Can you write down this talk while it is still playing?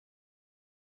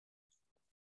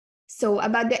So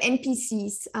about the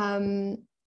NPCs,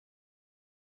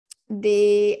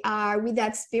 they are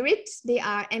without spirit. They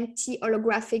are empty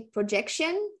holographic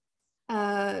projection.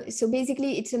 So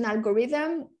basically it's an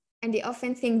algorithm, and they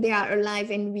often think they are alive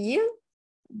and real.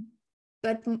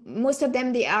 But most of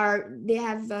them, they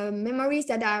have memories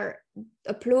that are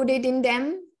uploaded in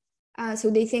them. So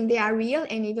they think they are real,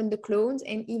 and even the clones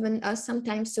and even us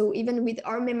sometimes. So even with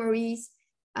our memories,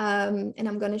 and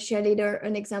I'm going to share later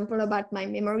an example about my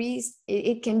memories,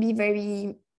 it can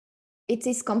be it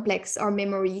is complex, our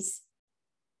memories.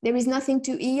 There is nothing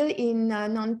to heal in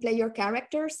non-player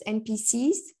characters,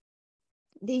 NPCs.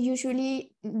 They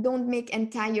usually don't make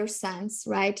entire sense,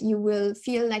 right? You will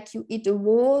feel like you eat a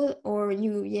wall, or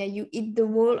you eat the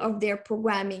wall of their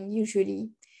programming. Usually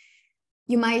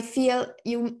you might feel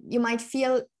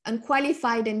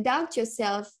unqualified and doubt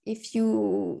yourself if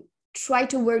you try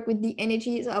to work with the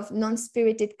energies of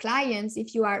non-spirited clients,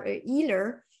 if you are a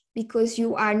healer, because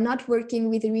you are not working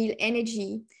with real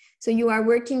energy. So you are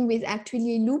working with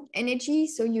actually loop energy.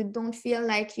 So you don't feel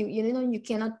like you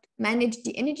cannot manage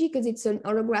the energy because it's an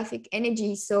holographic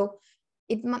energy. So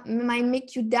it might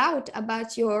make you doubt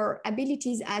about your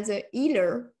abilities as a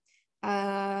healer,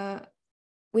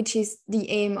 which is the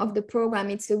aim of the program.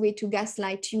 It's a way to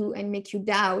gaslight you and make you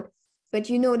doubt. But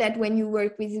you know that when you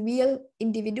work with real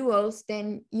individuals,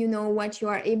 then you know what you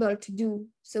are able to do.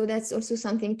 So that's also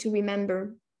something to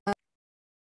remember.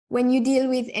 When you deal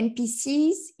with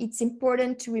NPCs, it's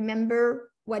important to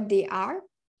remember what they are.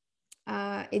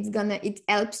 It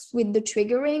helps with the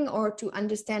triggering, or to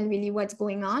understand really what's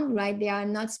going on, right? They are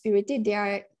not spirited, they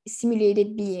are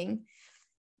simulated being.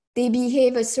 They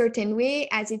behave a certain way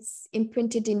as it's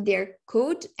imprinted in their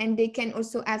code, and they can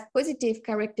also have positive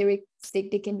characteristics.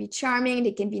 They can be charming,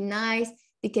 they can be nice,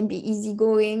 they can be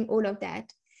easygoing, all of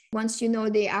that. Once you know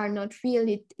they are not real,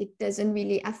 it doesn't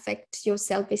really affect your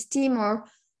self-esteem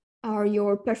or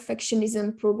your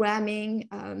perfectionism programming.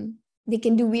 They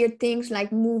can do weird things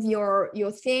like move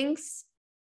your things,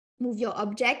 move your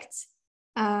objects,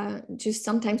 just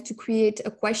sometimes to create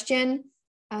a question.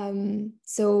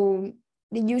 So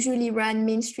they usually run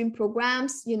mainstream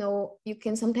programs. You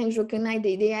can sometimes recognize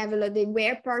they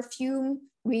wear perfume,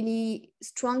 really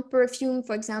strong perfume,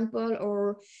 for example,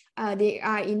 or they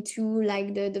are into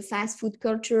like the fast food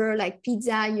culture, like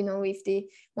pizza. If they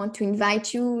want to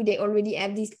invite you, they already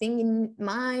have this thing in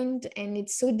mind, and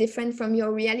it's so different from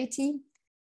your reality.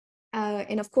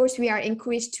 And of course, we are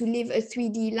encouraged to live a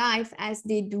 3D life as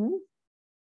they do,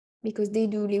 because they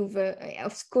do live.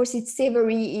 Of course, it's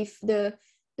savory if the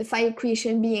fire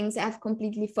creation beings have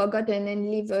completely forgotten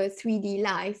and live a 3D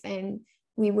life, and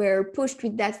we were pushed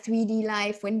with that 3D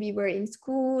life when we were in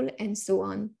school, and so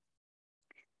on.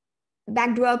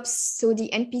 Backdrops, so the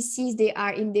NPCs, they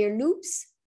are in their loops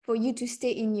for you to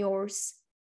stay in yours.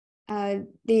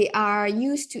 They are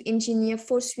used to engineer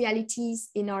false realities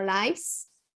in our lives,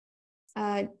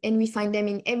 and we find them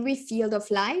in every field of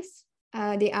life.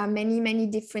 There are many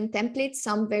different templates,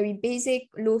 some very basic,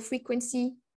 low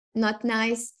frequency, not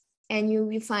nice, and you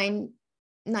will find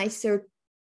nicer,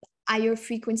 higher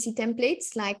frequency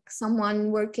templates. Like someone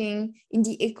working in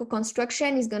the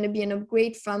eco-construction is going to be an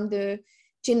upgrade from the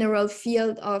general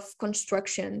field of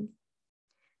construction.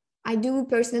 I do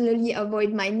personally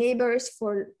avoid my neighbors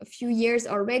for a few years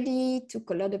already, took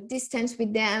a lot of distance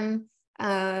with them.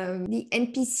 The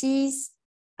NPCs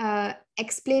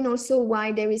explain also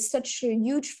why there is such a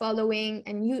huge following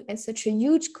and such a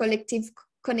huge collective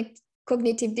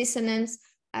cognitive dissonance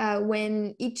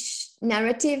when each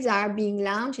narratives are being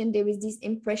launched, and there is this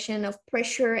impression of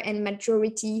pressure and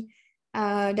majority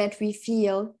that we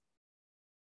feel.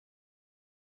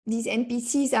 These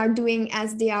NPCs are doing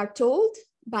as they are told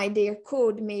by their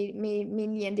code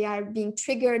mainly, and they are being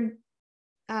triggered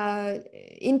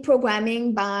in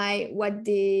programming by what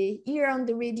they hear on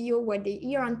the radio, what they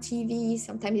hear on TV.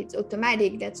 Sometimes it's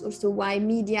automatic. That's also why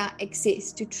media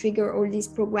exists, to trigger all this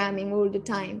programming all the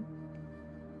time.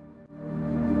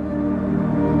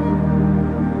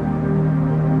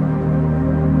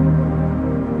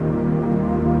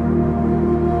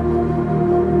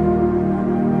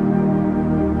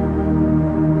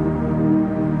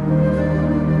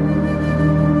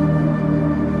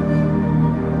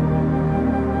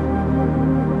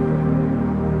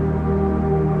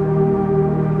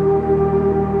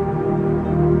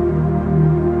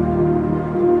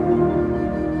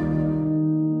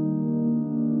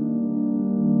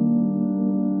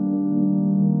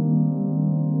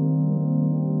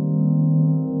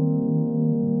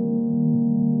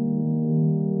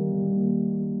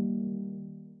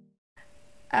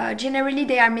 Generally,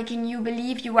 they are making you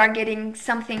believe you are getting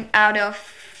something out of,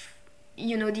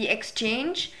 the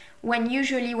exchange, when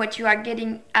usually what you are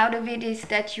getting out of it is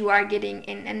that you are getting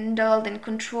handled and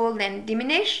controlled and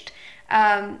diminished.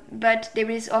 But there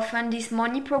is often this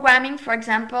money programming, for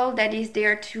example, that is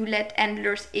there to let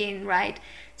handlers in, right?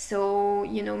 So,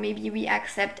 maybe we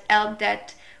accept help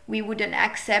that we wouldn't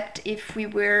accept if we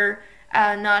were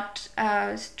not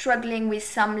struggling with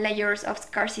some layers of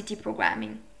scarcity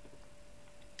programming.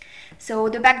 So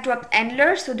the backdrop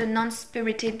handlers, so the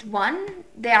non-spirited one,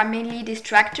 they are mainly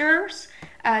distractors.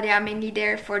 They are mainly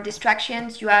there for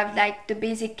distractions. You have like the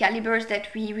basic calibers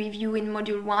that we review in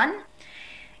module 1.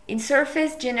 In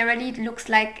surface, generally it looks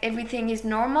like everything is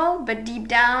normal, but deep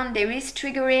down there is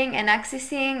triggering and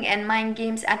accessing and mind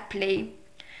games at play.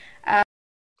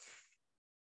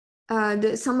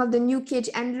 Some of the new cage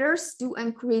handlers do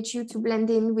encourage you to blend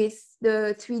in with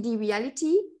the 3D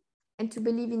reality and to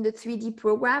believe in the 3D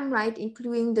program, right?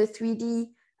 Including the 3D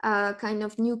kind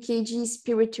of new cagey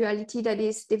spirituality that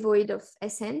is devoid of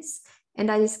essence. And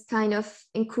that is kind of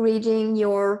encouraging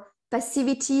your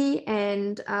passivity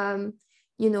and,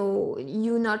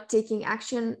 you not taking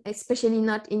action, especially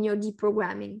not in your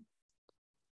deprogramming.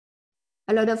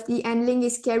 A lot of the handling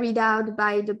is carried out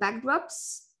by the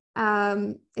backdrops,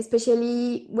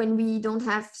 especially when we don't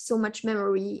have so much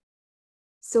memory.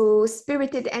 So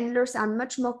spirited handlers are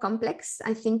much more complex,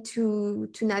 I think, to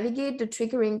navigate. The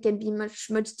triggering can be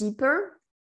much, much deeper.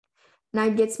 Now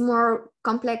it gets more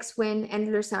complex when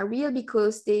handlers are real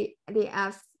because they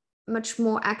have much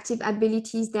more active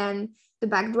abilities than the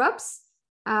backdrops.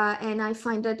 And I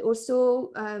find that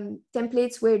also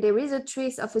templates where there is a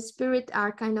trace of a spirit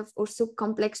are kind of also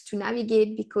complex to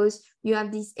navigate because you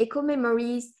have these echo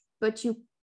memories, but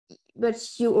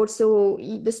you also,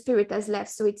 the spirit has left.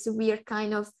 So it's a weird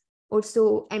kind of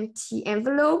also empty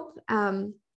envelope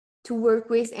to work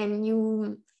with.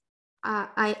 And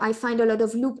I find a lot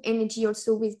of loop energy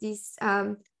also with this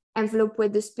envelope where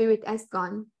the spirit has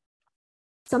gone.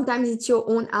 Sometimes it's your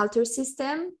own alter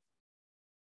system,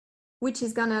 which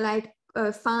is gonna like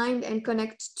find and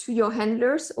connect to your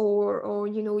handlers or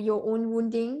your own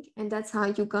wounding. And that's how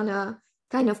you're gonna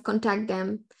kind of contact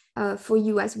them for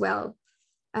you as well.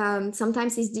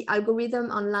 Sometimes it's the algorithm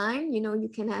online, you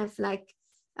can have like,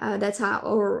 that's how,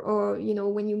 or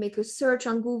when you make a search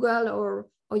on Google or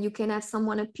you can have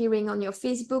someone appearing on your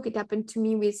Facebook. It happened to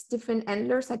me with different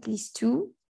handlers, at least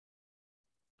 2.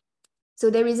 So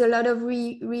there is a lot of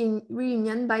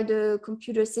reunion by the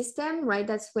computer system, right?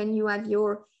 That's when you have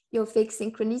your fake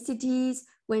synchronicities,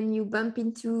 when you bump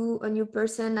into a new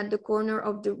person at the corner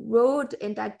of the road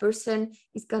and that person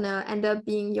is gonna end up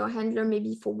being your handler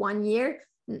maybe for 1 year.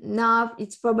 Now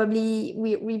it's probably,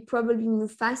 we probably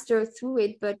move faster through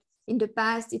it, but in the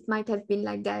past it might have been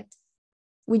like that.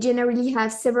 We generally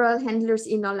have several handlers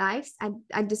in our lives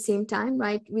at the same time,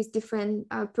 right? With different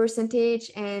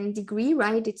percentage and degree,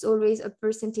 right? It's always a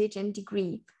percentage and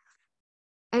degree.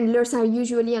 Handlers are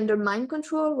usually under mind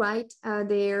control, right?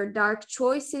 Their dark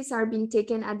choices are being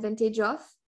taken advantage of,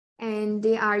 and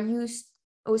they are used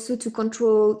also to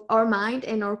control our mind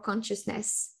and our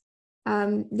consciousness.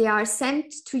 They are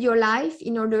sent to your life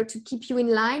in order to keep you in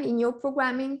line in your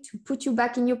programming, to put you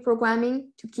back in your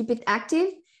programming, to keep it active,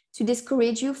 to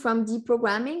discourage you from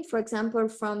deprogramming, for example,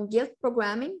 from guilt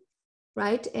programming,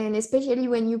 right? And especially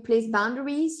when you place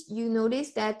boundaries, you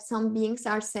notice that some beings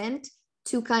are sent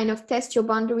to kind of test your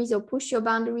boundaries or push your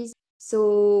boundaries.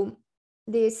 So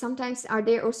they sometimes are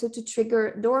there also to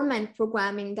trigger dormant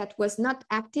programming that was not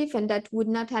active and that would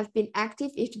not have been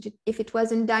active if it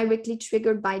wasn't directly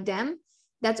triggered by them.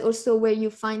 That's also where you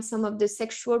find some of the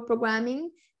sexual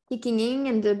programming kicking in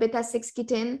and the beta sex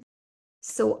kitten.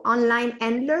 So online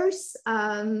handlers,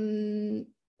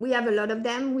 we have a lot of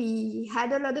them. We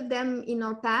had a lot of them in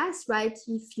our past, right?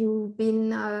 If you've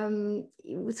been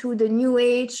through the new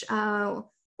age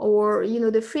or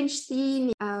the fringe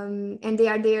scene, and they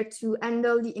are there to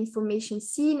handle the information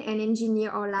scene and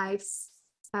engineer our lives.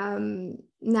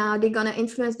 Now they're gonna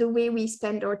influence the way we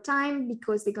spend our time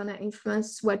because they're gonna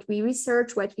influence what we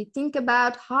research, what we think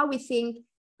about, how we think,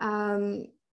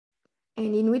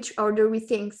 and in which order we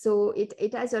think. So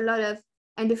it has a lot of,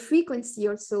 and the frequency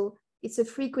also, it's a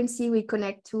frequency we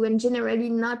connect to, and generally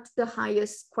not the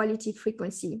highest quality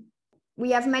frequency.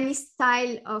 We have many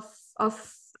styles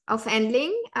of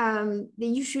handling. They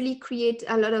usually create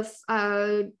a lot of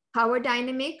power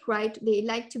dynamic, right? They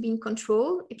like to be in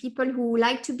control. People who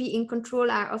like to be in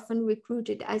control are often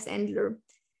recruited as handler.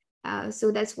 So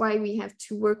that's why we have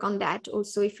to work on that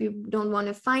also if we don't want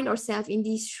to find ourselves in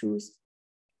these shoes.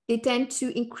 They tend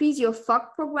to increase your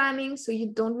fog programming, so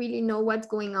you don't really know what's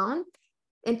going on,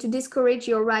 and to discourage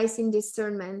your rising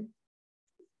discernment.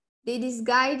 They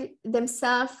disguise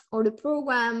themselves or the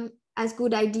program as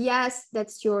good ideas.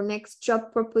 That's your next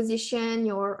job proposition,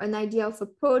 an idea of a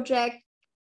project.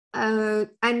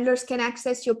 Handlers can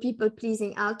access your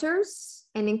people-pleasing alters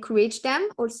and encourage them.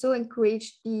 Also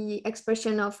encourage the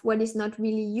expression of what is not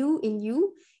really you in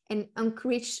you, and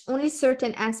encourage only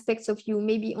certain aspects of you,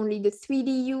 maybe only the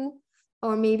 3D you,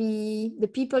 or maybe the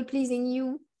people-pleasing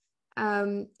you.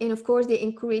 And of course, they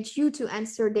encourage you to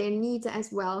answer their needs as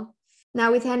well.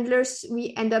 Now with handlers,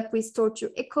 we end up with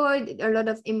torture echo, a lot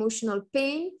of emotional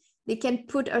pain. They can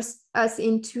put us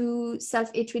into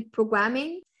self-hatred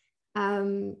programming.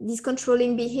 These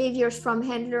controlling behaviors from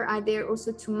handler are there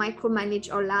also to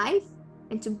micromanage our life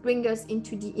and to bring us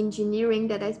into the engineering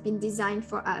that has been designed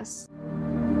for us.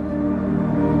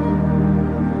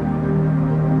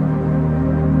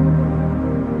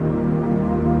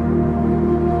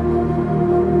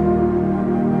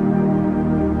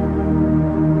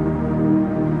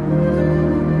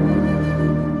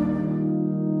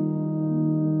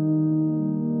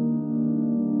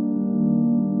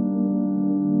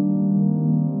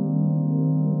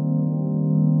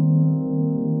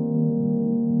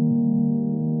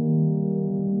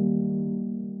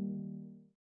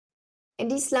 And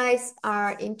these slides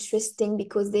are interesting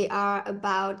because they are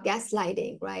about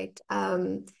gaslighting, right?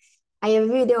 I have a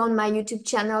video on my YouTube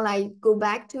channel. I go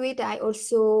back to it. I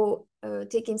also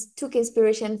took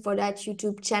inspiration for that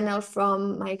YouTube channel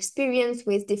from my experience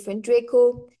with different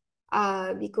Draco,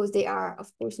 because they are,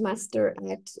 of course, master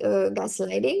at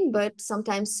gaslighting, but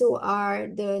sometimes so are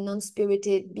the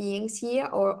non-spirited beings here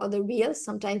or other reals,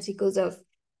 sometimes because of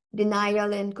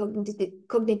denial and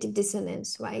cognitive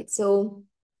dissonance, right? So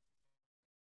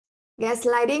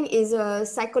gaslighting is a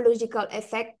psychological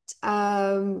effect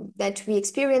that we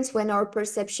experience when our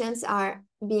perceptions are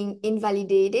being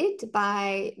invalidated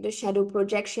by the shadow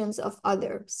projections of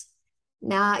others.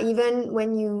 Now, even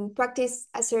when you practice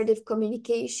assertive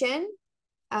communication,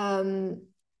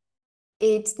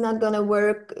 it's not going to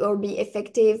work or be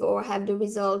effective or have the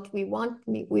result we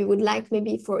would like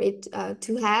maybe for it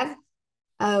to have.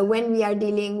 When we are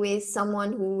dealing with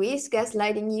someone who is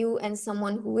gaslighting you and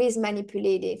someone who is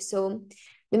manipulative. So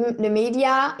the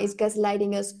media is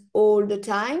gaslighting us all the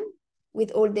time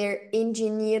with all their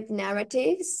engineered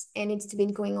narratives, and it's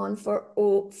been going on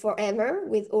forever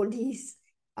with all these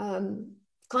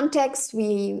contexts.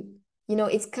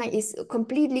 It's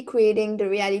completely creating the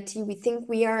reality we think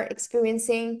we are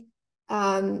experiencing.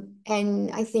 And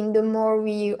I think the more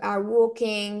we are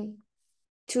working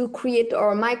to create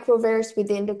our microverse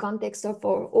within the context of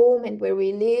our home and where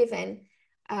we live, and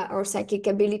our psychic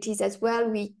abilities as well,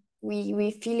 we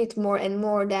feel it more and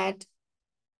more that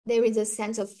there is a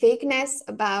sense of fakeness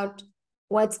about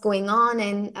what's going on.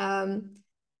 And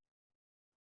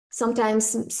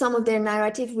sometimes some of their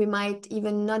narrative we might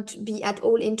even not be at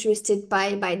all interested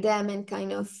by them, and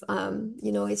kind of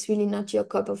it's really not your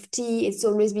cup of tea. It's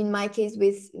always been my case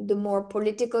with the more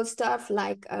political stuff,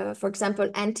 like for example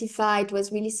Antifa. It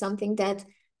was really something that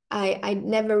I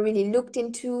never really looked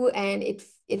into, and it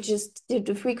just,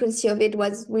 the frequency of it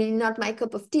was really not my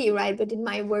cup of tea, right? But in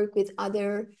my work with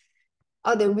other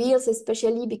reels,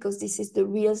 especially because this is the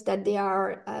reels that they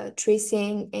are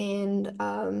tracing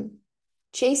and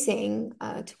chasing,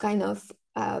 to kind of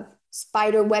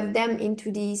spider web them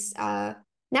into these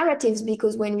narratives,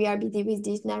 because when we are busy with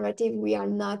this narrative, we are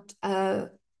not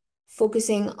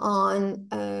focusing on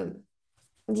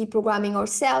deprogramming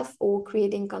ourselves or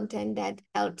creating content that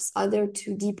helps others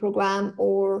to deprogram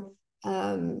or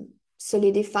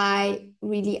solidify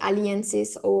really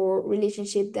alliances or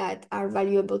relationships that are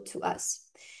valuable to us.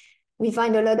 We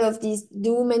find a lot of this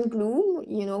doom and gloom.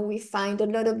 We find a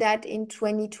lot of that in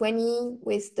 2020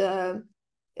 with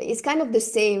it's kind of the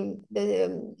same.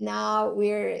 Now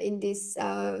we're in this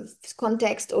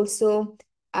context also,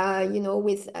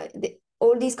 with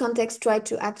all these contexts try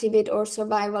to activate our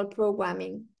survival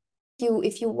programming.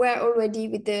 If you were already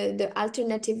with the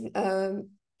alternative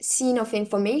scene of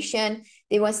information,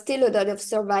 there was still a lot of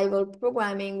survival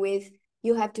programming with,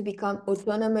 you have to become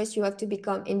autonomous, you have to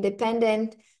become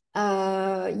independent.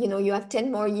 You have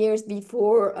 10 more years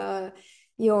before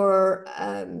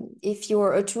if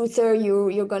you're a truther,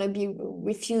 you're going to be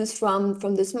refused from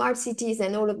the smart cities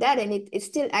and all of that, and it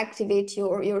still activates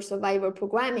your survival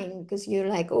programming, because you're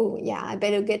like, oh yeah, I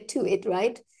better get to it,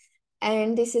 right?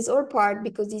 And this is all part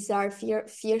because these are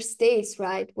fear states,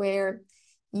 right, where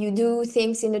you do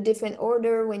things in a different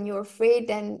order when you're afraid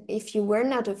than if you were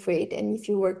not afraid and if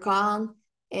you were calm.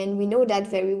 And we know that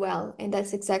very well. And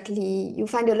that's exactly, you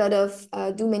find a lot of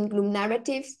doom and gloom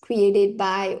narratives created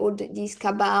by all these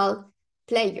cabal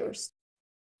players.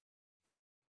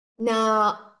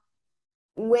 Now,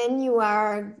 when you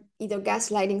are either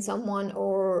gaslighting someone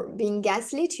or being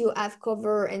gaslit, you have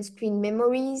cover and screen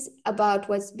memories about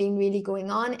what's been really going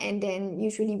on. And then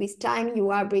usually with time, you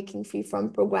are breaking free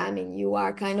from programming. You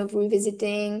are kind of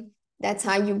revisiting. That's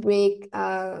how you break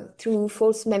through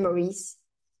false memories.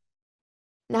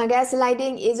 Now,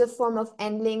 gaslighting is a form of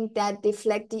handling that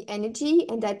deflect the energy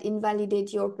and that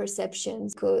invalidate your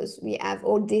perceptions, because we have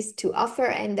all this to offer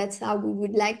and that's how we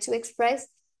would like to express,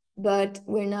 but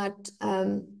we're not,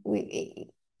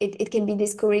 it can be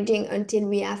discouraging until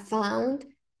we have found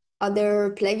other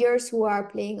players who are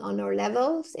playing on our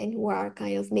levels and who are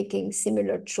kind of making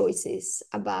similar choices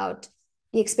about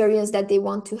the experience that they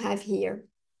want to have here.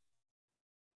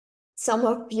 Some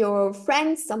of our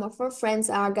friends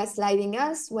are gaslighting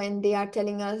us when they are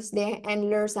telling us their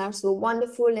handlers are so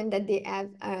wonderful and that they have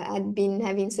had been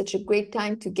having such a great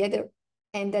time together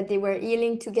and that they were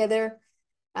healing together.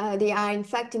 They are in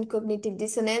fact in cognitive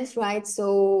dissonance, right?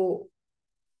 So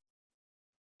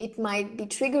it might be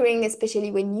triggering, especially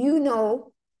when you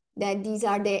know that these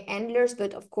are their handlers,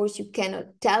 but of course you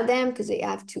cannot tell them because they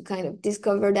have to kind of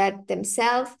discover that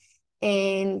themselves.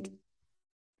 And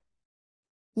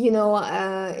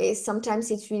sometimes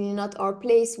it's really not our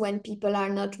place when people are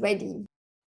not ready.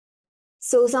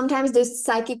 So sometimes the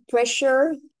psychic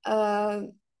pressure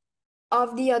of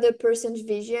the other person's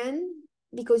vision,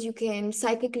 because you can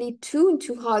psychically tune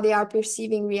to how they are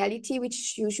perceiving reality,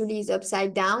 which usually is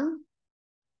upside down,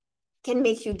 can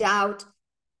make you doubt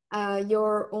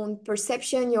your own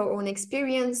perception, your own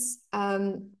experience,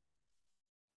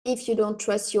 if you don't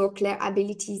trust your clair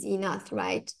abilities enough,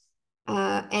 right?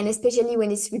 And especially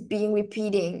when it's being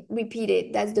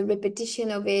repeated, that's the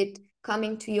repetition of it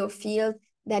coming to your field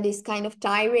that is kind of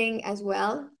tiring as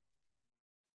well.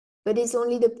 But it's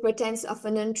only the pretense of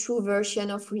an untrue version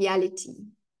of reality.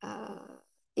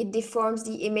 It deforms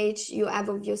the image you have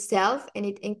of yourself and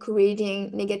it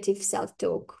encouraging negative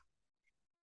self-talk.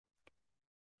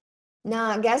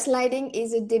 Now, gaslighting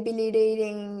is a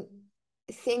debilitating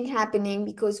thing happening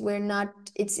because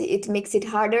it makes it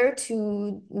harder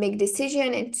to make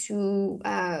decision and to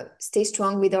stay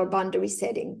strong with our boundary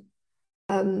setting.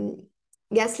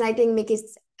 Gaslighting makes it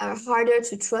harder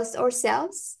to trust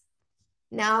ourselves.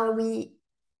 Now we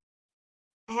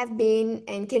have been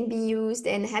and can be used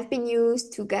and have been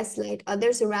used to gaslight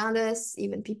others around us,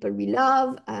 even people we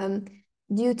love,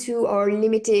 due to our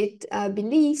limited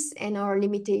beliefs and our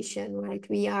limitation, right?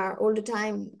 We are all the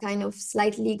time kind of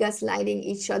slightly gaslighting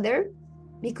each other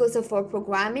because of our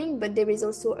programming, but there is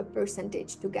also a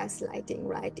percentage to gaslighting,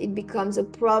 right? It becomes a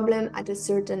problem at a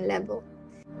certain level.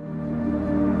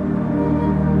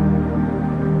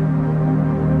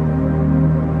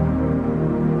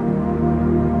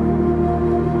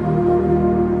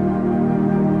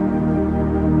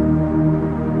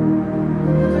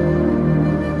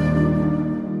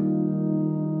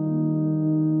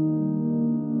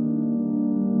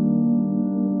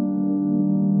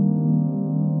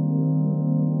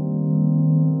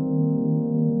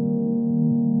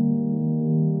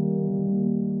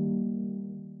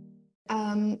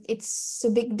 It's a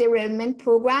big derailment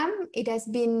program. It has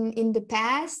been in the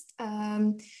past,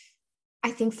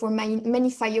 I think for many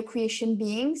fire creation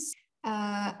beings.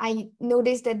 I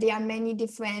noticed that there are many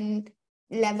different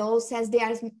levels as there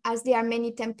are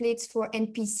many templates for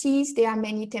NPCs. There are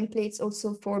many templates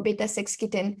also for beta sex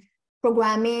kitten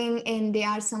programming, and there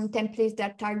are some templates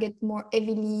that target more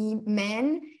heavily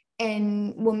men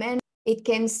and women. It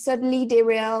can suddenly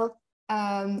derail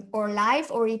or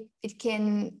life, or it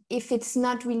can, if it's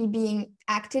not really being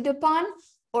acted upon,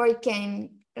 or it can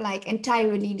like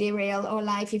entirely derail our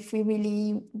life if we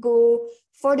really go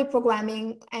for the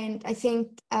programming. And I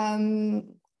think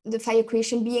the fire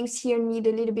creation beings here need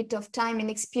a little bit of time and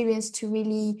experience to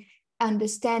really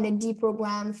understand and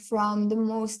deprogram from the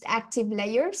most active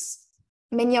layers.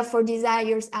 Many of our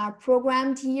desires are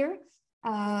programmed here.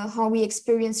 How we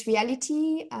experience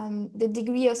reality. The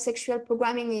degree of sexual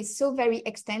programming is so very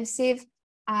extensive.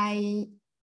 I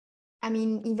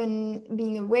mean, even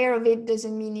being aware of it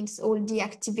doesn't mean it's all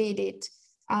deactivated.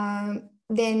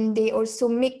 Then they also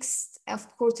mix, of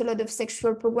course, a lot of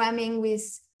sexual programming with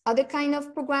other kind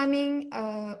of programming,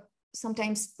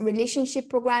 sometimes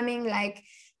relationship programming, like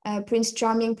Prince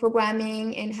Charming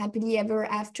programming and happily ever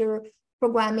after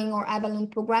programming or Avalon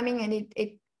programming, and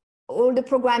it all the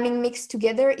programming mixed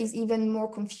together is even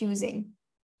more confusing.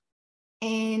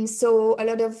 And so a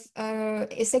lot of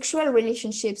sexual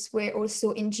relationships were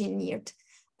also engineered.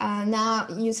 Now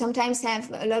you sometimes have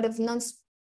a lot of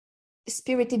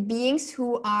non-spirited beings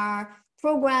who are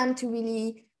programmed to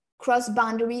really cross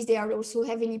boundaries. They are also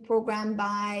heavily programmed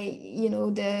by,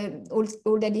 all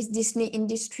that is Disney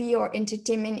industry or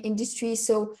entertainment industry.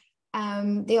 So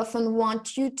They often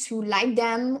want you to like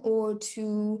them or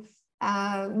to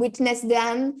witness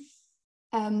them.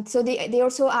 So they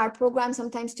also are programmed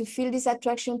sometimes to feel this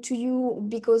attraction to you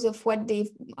because of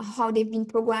how they've been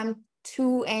programmed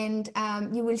to, and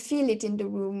you will feel it in the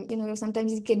room.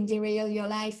 Sometimes it can derail your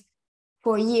life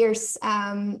for years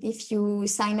if you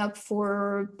sign up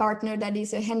for a partner that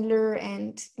is a handler,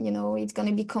 and it's going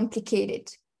to be complicated.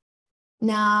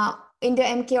 Now, in the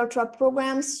MK Ultra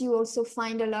programs, you also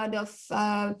find a lot of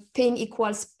pain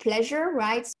equals pleasure,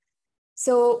 right?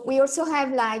 So we also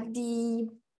have like the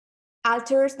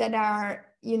alters that are,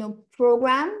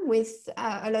 programmed with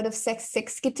a lot of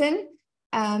sex kitten,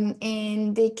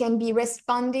 and they can be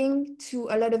responding to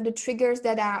a lot of the triggers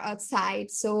that are outside.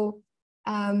 So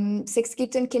sex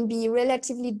kitten can be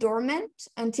relatively dormant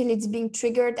until it's being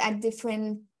triggered at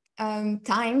different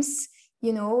times,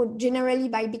 generally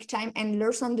by big time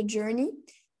handlers on the journey.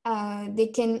 They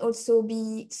can also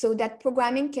be, so that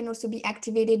programming can also be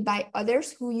activated by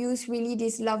others who use really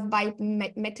these love bite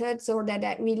methods, or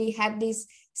that really have this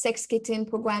sex kitten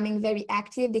programming very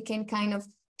active. They can kind of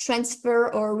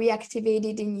transfer or reactivate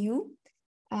it in you.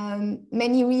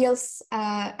 Many reels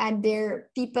add their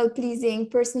people-pleasing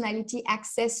personality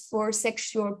access for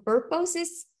sexual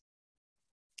purposes.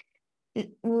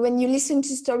 When you listen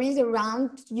to stories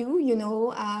around you,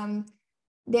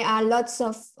 there are lots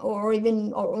of, or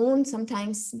even our own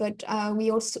sometimes, but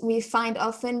we find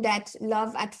often that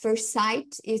love at first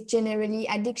sight is generally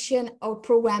addiction or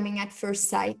programming at first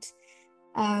sight.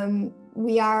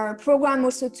 We are programmed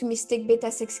also to mistake beta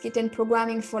sex kitten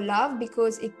programming for love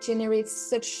because it generates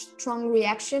such strong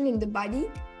reaction in the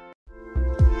body.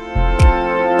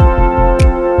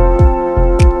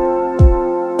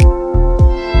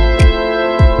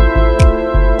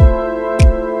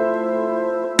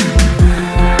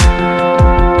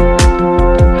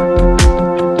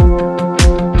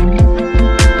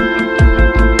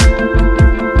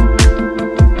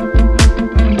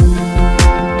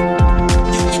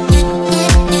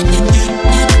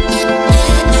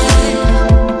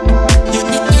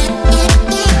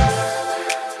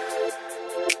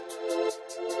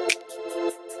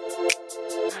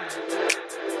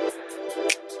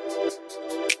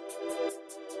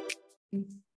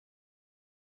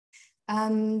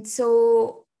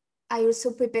 So I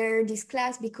also prepared this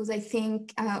class because I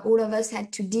think all of us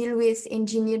had to deal with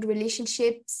engineered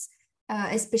relationships,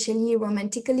 especially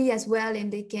romantically as well,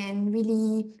 and they can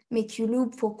really make you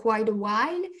loop for quite a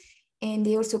while, and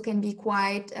they also can be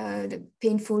quite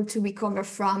painful to recover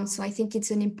from. So I think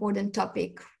it's an important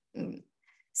topic.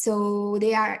 So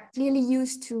they are clearly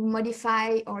used to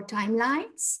modify our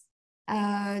timelines,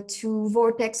 to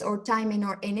vortex our time and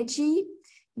our energy.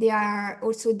 They are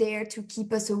also there to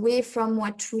keep us away from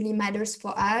what truly matters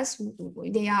for us.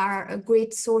 They are a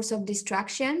great source of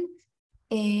distraction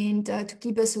and to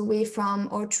keep us away from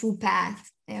our true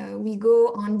path. We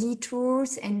go on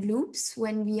detours and loops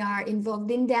when we are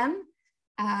involved in them.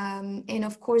 And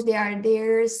of course, they are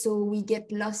there, so we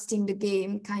get lost in the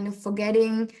game, kind of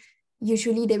forgetting.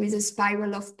 Usually there is a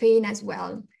spiral of pain as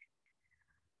well.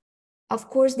 Of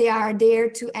course, they are there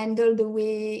to handle the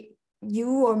way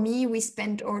you or me, we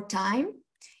spend our time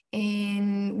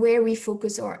and where we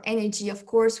focus our energy. Of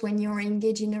course, when you're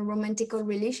engaged in a romantic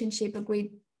relationship, a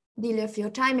great deal of your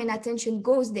time and attention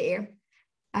goes there.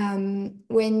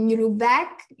 When you look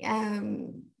back,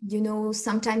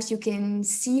 sometimes you can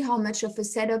see how much of a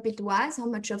setup it was, how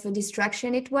much of a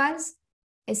distraction it was,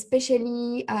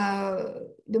 especially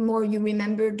the more you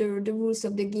remember the rules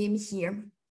of the game here.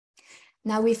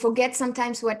 Now, we forget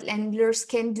sometimes what handlers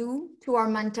can do to our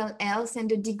mental health and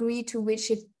the degree to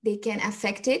which they can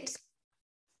affect it.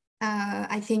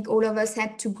 I think all of us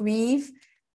had to grieve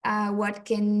what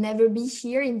can never be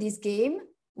here in this game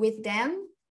with them.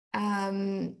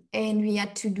 And we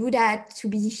had to do that to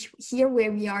be here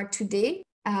where we are today.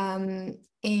 And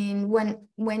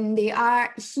when they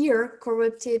are here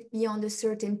corrupted beyond a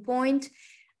certain point,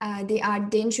 they are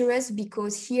dangerous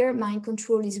because here mind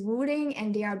control is ruling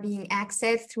and they are being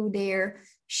accessed through their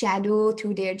shadow,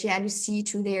 through their jealousy,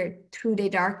 through their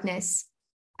darkness.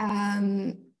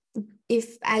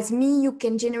 If, as me, you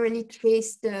can generally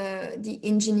trace the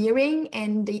engineering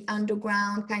and the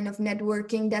underground kind of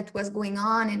networking that was going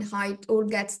on and how it all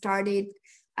got started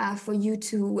for you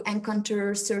to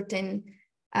encounter certain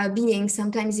beings.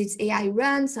 Sometimes it's AI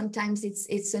run, sometimes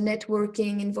it's a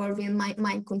networking involving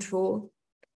mind control.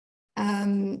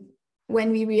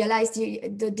 When we realize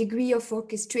the degree of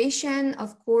orchestration,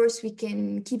 of course, we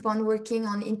can keep on working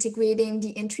on integrating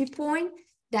the entry point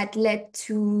that led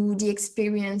to the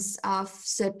experience of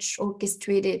such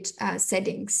orchestrated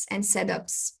settings and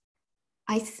setups.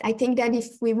 I think that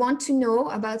if we want to know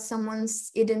about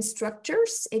someone's hidden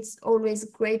structures, it's always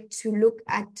great to look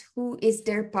at who is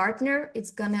their partner.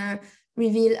 It's gonna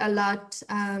reveal a lot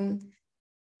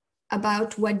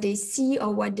about what they see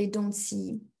or what they don't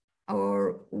see,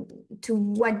 or to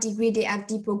what degree they have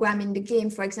deprogramming the game.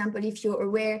 For example, if you're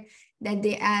aware that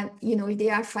they have, if they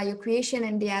are fire creation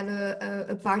and they have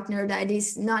a partner that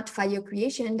is not fire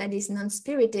creation, that is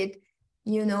non-spirited,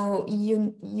 you know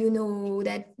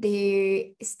that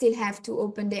they still have to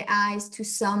open their eyes to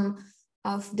some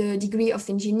of the degree of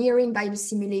engineering by the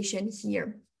simulation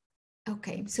here.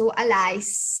 Okay, so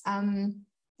allies.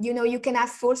 You can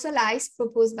have false allies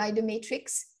proposed by the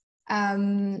matrix.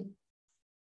 Being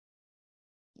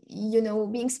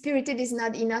spirited is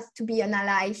not enough to be an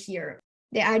ally here.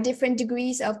 There are different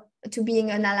degrees to being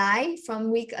an ally,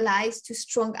 from weak allies to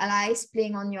strong allies,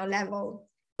 playing on your level.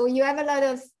 So you have a lot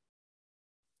of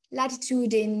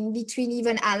latitude in between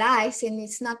even allies, and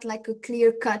it's not like a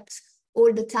clear cut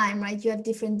all the time, right? You have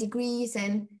different degrees,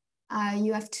 and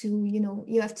you have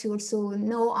to also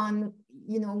know on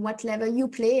what level you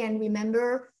play, and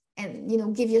remember, and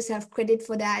give yourself credit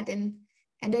for that, and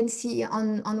then see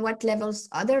on what levels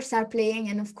others are playing.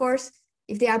 And of course,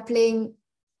 if they are playing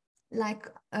like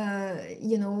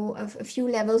a few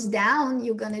levels down,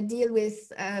 you're going to deal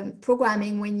with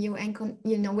programming when you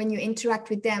interact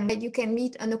with them. You can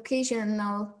meet an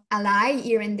occasional ally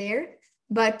here and there,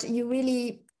 but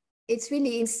it's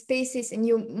really in spaces, and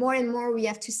more and more we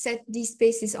have to set these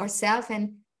spaces ourselves,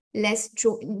 and less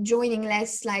joining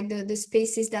less like the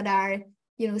spaces that are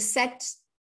set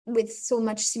with so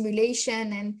much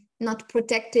simulation and not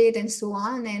protected and so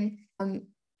on. And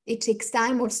it takes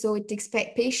time also, it takes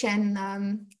patience,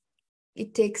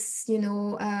 it takes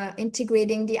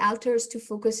integrating the alters to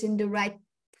focus in the right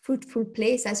fruitful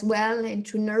place as well, and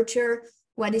to nurture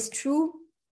what is true.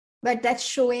 But that's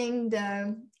showing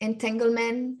the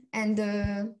entanglement and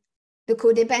the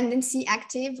codependency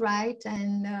active, right?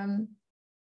 And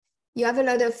you have a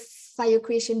lot of fire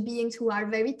creation beings who are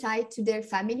very tied to their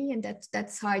family, and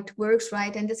that's how it works,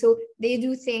 right? And so they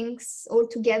do things all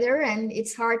together, and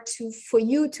it's hard for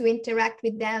you to interact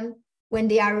with them when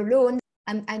they are alone.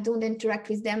 I don't interact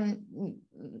with them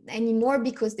anymore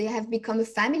because they have become a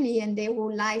family, and their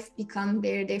whole life become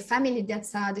their family.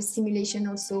 That's how the simulation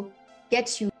also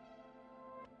gets you.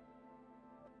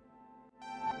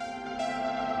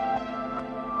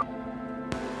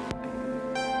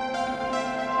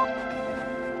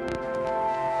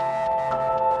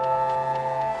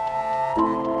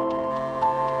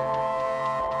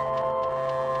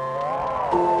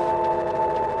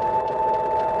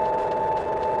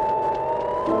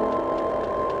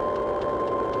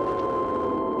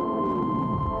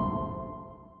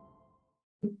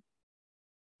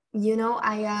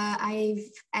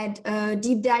 I've had a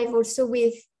deep dive also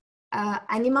with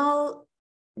animal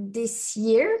this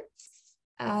year,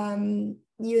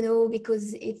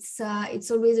 because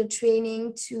it's always a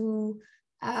training to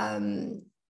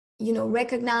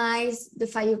recognize the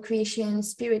fire creation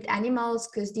spirit animals,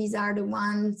 because these are the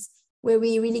ones where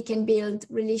we really can build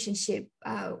relationship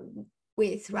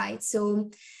with, right?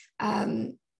 So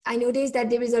I noticed that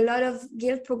there is a lot of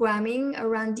guilt programming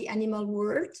around the animal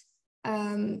world.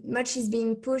 Much is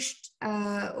being pushed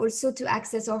also to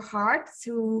access our heart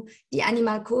through the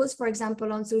animal cause, for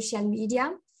example, on social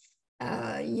media.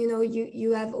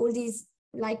 You have all these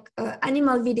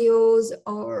animal videos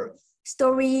or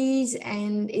stories,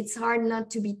 and it's hard not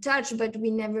to be touched, but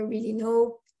we never really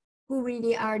know who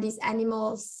really are these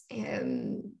animals,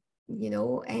 and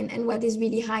what is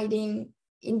really hiding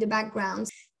in the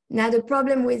background. Now, the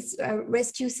problem with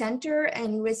rescue center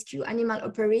and rescue animal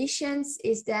operations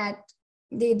is that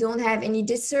they don't have any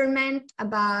discernment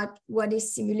about what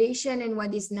is simulation and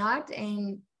what is not.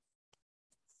 And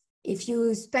if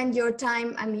you spend your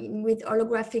time, with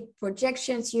holographic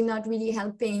projections, you're not really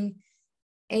helping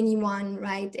anyone,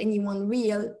 right? Anyone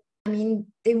real.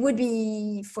 There would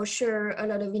be for sure a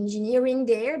lot of engineering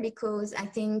there, because I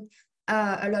think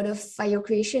a lot of fire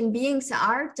creation beings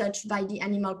are touched by the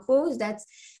animal cause. That's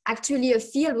actually a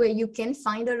field where you can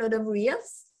find a lot of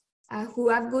reals who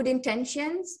have good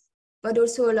intentions, but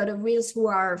also a lot of reals who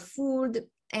are fooled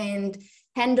and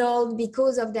handled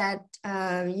because of that.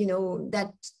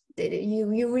 That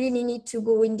you really need to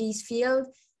go in these fields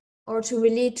or to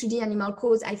relate to the animal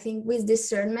cause, I think, with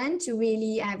discernment to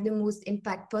really have the most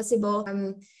impact possible.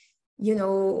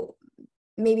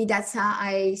 Maybe that's how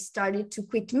I started to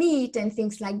quit meat and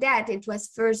things like that. It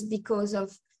was first because of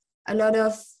a lot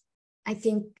of, I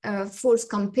think, false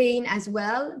campaign as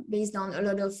well, based on a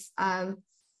lot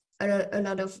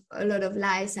of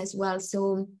lies as well.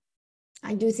 So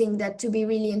I do think that to be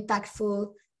really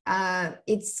impactful,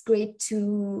 it's great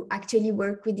to actually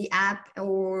work with the app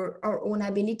or our own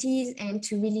abilities and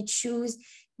to really choose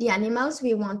the animals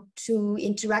we want to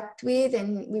interact with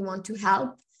and we want to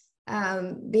help,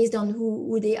 based on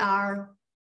who they are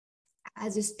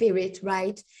as a spirit,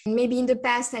 right? Maybe in the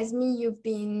past, as me, you've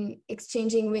been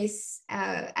exchanging with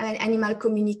animal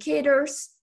communicators.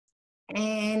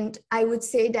 And I would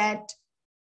say that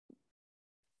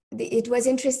it was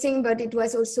interesting, but it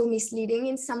was also misleading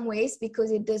in some ways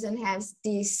because it doesn't have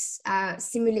this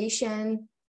simulation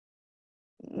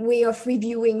way of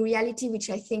reviewing reality, which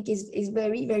I think is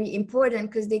very, very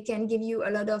important, because they can give you a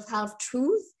lot of half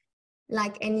truth.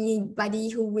 Like anybody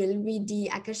who will read the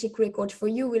Akashic record for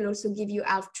you will also give you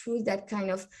half truth that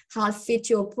kind of half fit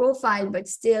your profile, but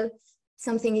still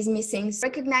something is missing. So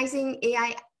recognizing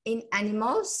AI in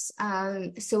animals.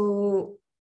 So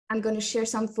I'm going to share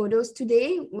some photos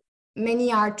today.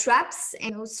 Many are traps,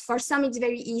 and for some it's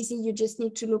very easy. You just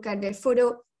need to look at their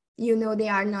photo. You know they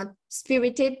are not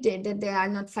spirited, that they are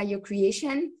not fire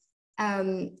creation.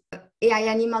 AI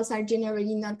animals are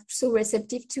generally not so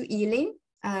receptive to healing.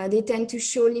 They tend to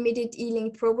show limited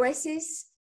healing progresses,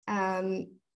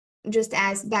 just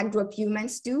as backdrop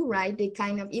humans do, right? They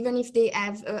kind of, even if they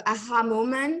have an aha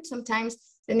moment, sometimes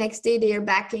the next day they are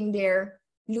back in their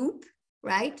loop,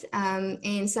 right?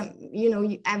 And some,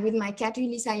 with my cat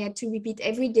Ulysse, I had to repeat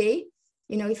every day.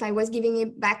 If I was giving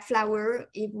him back flower,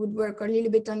 it would work a little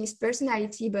bit on his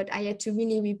personality, but I had to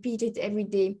really repeat it every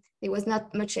day. There was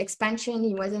not much expansion.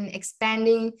 He wasn't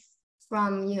expanding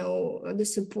from, the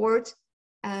support.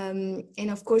 And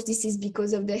of course, this is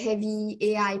because of the heavy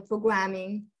AI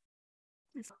programming.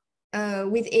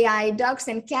 With AI dogs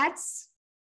and cats,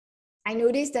 I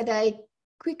noticed that I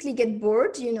quickly get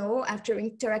bored, after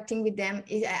interacting with them.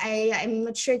 I'm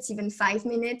not sure it's even 5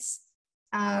 minutes,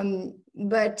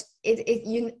 but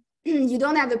you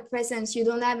don't have a presence, you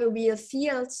don't have a real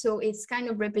feel, so it's kind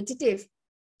of repetitive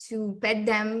to pet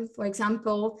them, for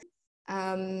example.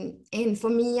 And for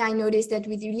me, I noticed that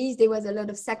with Ulysse, there was a lot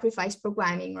of sacrifice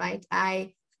programming, right?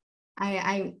 I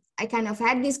kind of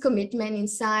had this commitment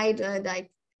inside,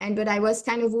 but I was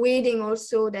kind of waiting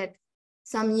also that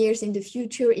some years in the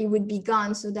future it would be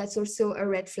gone. So that's also a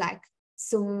red flag.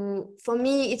 So for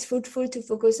me, it's fruitful to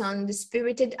focus on the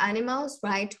spirited animals,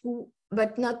 right?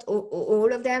 But not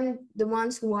all of them, the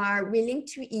ones who are willing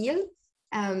to heal.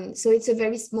 So it's a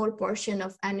very small portion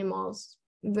of animals,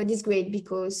 but it's great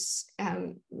because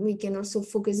we can also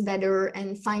focus better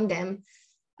and find them.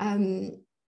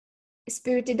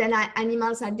 Spirited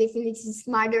animals are definitely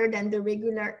smarter than the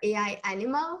regular AI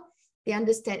animal. They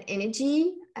understand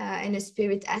energy, and a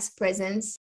spirit as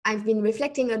presence. I've been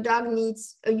reflecting, a dog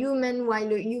needs a human,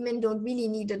 while a human don't really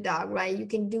need a dog, right? You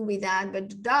can do with that, but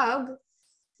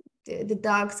the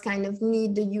dogs kind of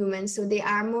need the human. So they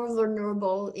are more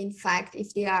vulnerable, in fact,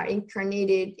 if they are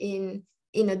incarnated in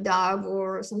a dog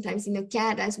or sometimes in a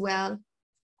cat as well.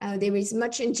 There is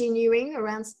much engineering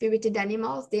around spirited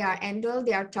animals. They are handled,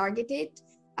 they are targeted.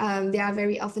 They are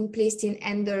very often placed in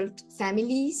handled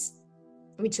families,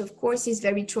 which of course is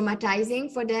very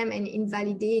traumatizing for them and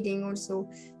invalidating also.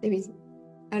 There is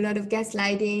a lot of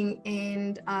gaslighting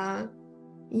and,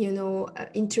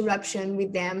 interruption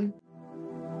with them.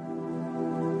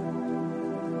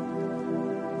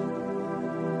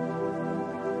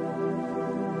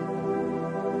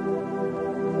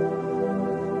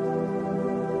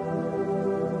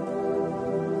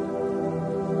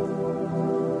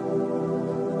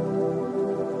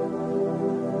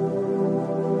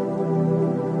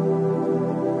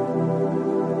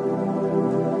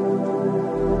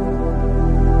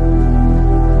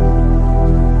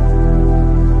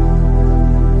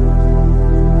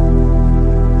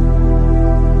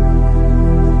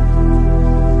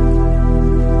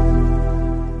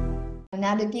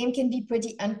 Now the game can be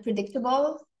pretty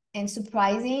unpredictable and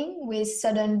surprising, with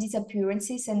sudden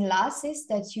disappearances and losses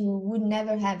that you would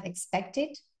never have expected.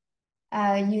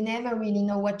 You never really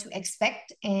know what to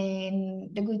expect,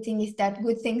 and the good thing is that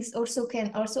good things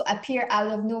can appear out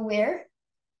of nowhere.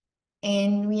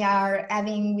 And we are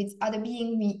having, with other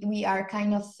beings, we are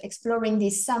kind of exploring the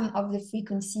sum of the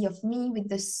frequency of me with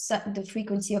the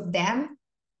frequency of them,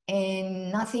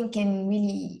 and nothing can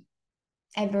really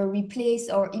ever replace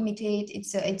or imitate.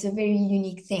 It's a very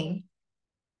unique thing.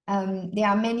 There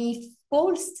are many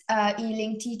false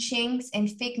healing teachings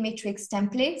and fake matrix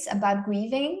templates about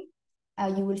grieving.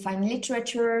 You will find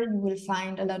literature, you will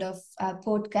find a lot of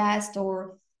podcasts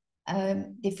or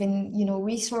different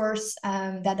resources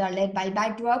that are led by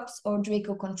backdrops or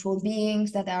Draco controlled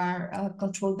beings that are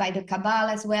controlled by the Cabal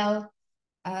as well.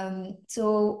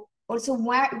 So also,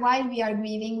 while we are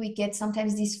grieving, we get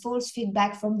sometimes this false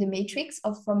feedback from the matrix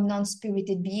or from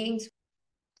non-spirited beings.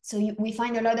 So we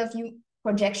find a lot of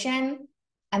projection.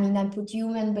 I mean, I put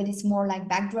human, but it's more like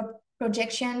backdrop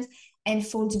projections and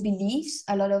false beliefs,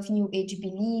 a lot of new age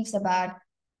beliefs about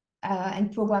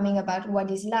and programming about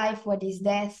what is life, what is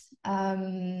death.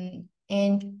 And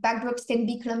backdrops can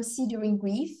be clumsy during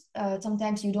grief.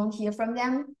 Sometimes you don't hear from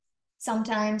them.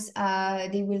 Sometimes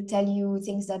they will tell you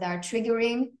things that are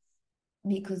triggering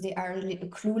because they are a little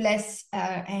clueless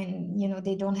and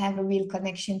they don't have a real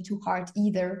connection to heart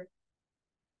either.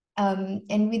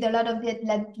 And with a lot of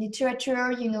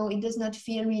literature, it does not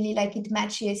feel really like it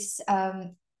matches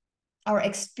our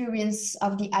experience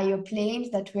of the higher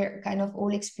planes that we're kind of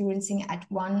all experiencing at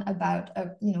one about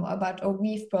our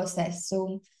grief process.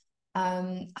 So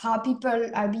how people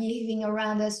are behaving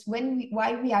around us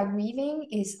while we are grieving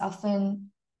is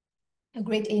often a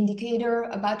great indicator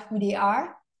about who they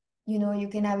are. You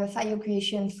can have a fire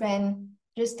creation friend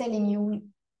just telling you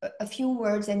a few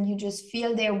words and you just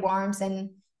feel their warmth and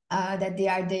that they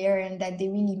are there and that they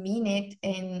really mean it,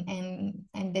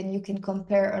 and then you can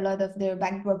compare a lot of their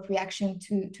backdrop reaction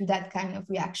to that kind of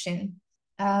reaction.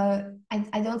 I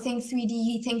don't think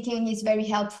 3D thinking is very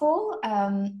helpful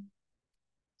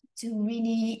to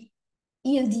really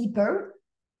heal deeper,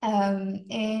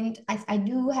 and I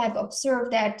do have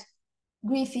observed that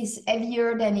grief is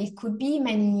heavier than it could be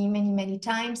many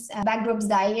times. Backdrops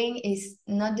dying is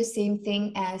not the same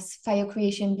thing as fire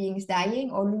creation beings dying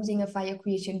or losing a fire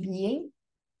creation being.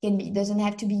 It doesn't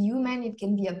have to be human, it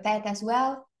can be a pet as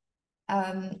well.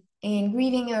 And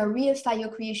grieving a real fire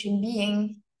creation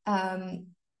being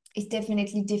is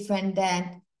definitely different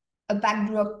than a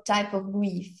backdrop type of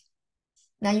grief.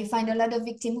 Now you find a lot of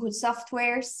victimhood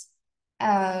softwares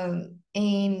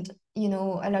and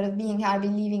a lot of beings are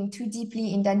believing too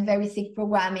deeply in that very thick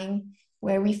programming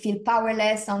where we feel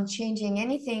powerless on changing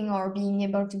anything or being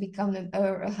able to become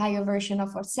a higher version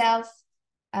of ourselves.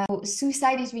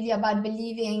 Suicide is really about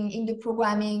believing in the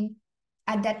programming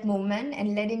at that moment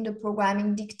and letting the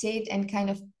programming dictate and kind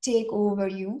of take over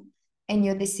you and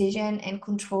your decision and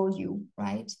control you,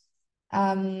 right?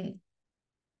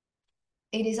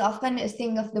 It is often a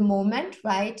thing of the moment,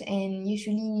 right? And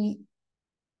usually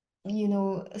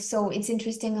so it's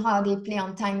interesting how they play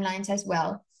on timelines as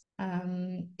well.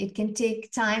 It can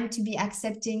take time to be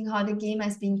accepting how the game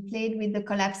has been played with the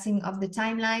collapsing of the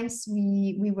timelines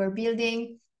we were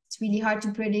building. It's really hard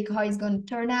to predict how it's going to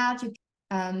turn out.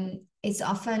 It's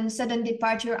often sudden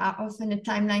departure are often a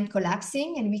timeline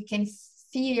collapsing, and we can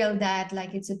feel that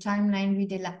like it's a timeline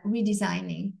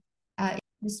redesigning.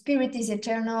 The spirit is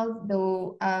eternal,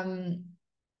 though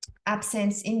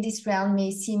absence in this realm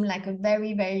may seem like a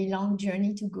very long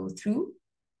journey to go through.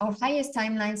 Our highest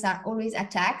timelines are always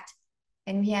attacked,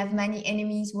 and we have many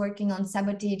enemies working on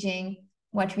sabotaging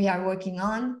what we are working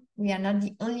on. We are not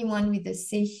the only one with a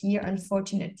say here,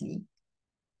 unfortunately.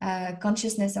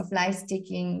 Consciousness of life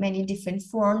taking many different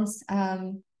forms.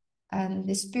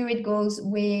 The spirit goes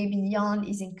way beyond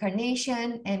his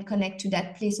incarnation and connect to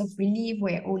that place of relief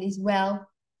where all is well,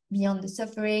 beyond the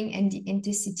suffering and the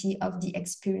intensity of the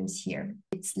experience here.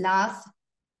 It's love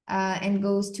and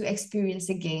goes to experience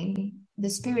again. The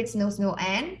spirit knows no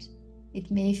end.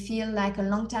 It may feel like a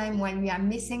long time when we are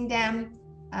missing them,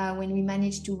 when we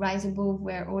manage to rise above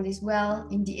where all is well.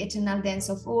 In the eternal dance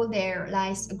of all, there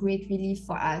lies a great relief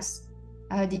for us.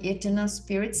 The eternal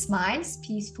spirit smiles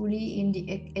peacefully in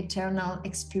the eternal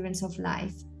experience of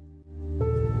life.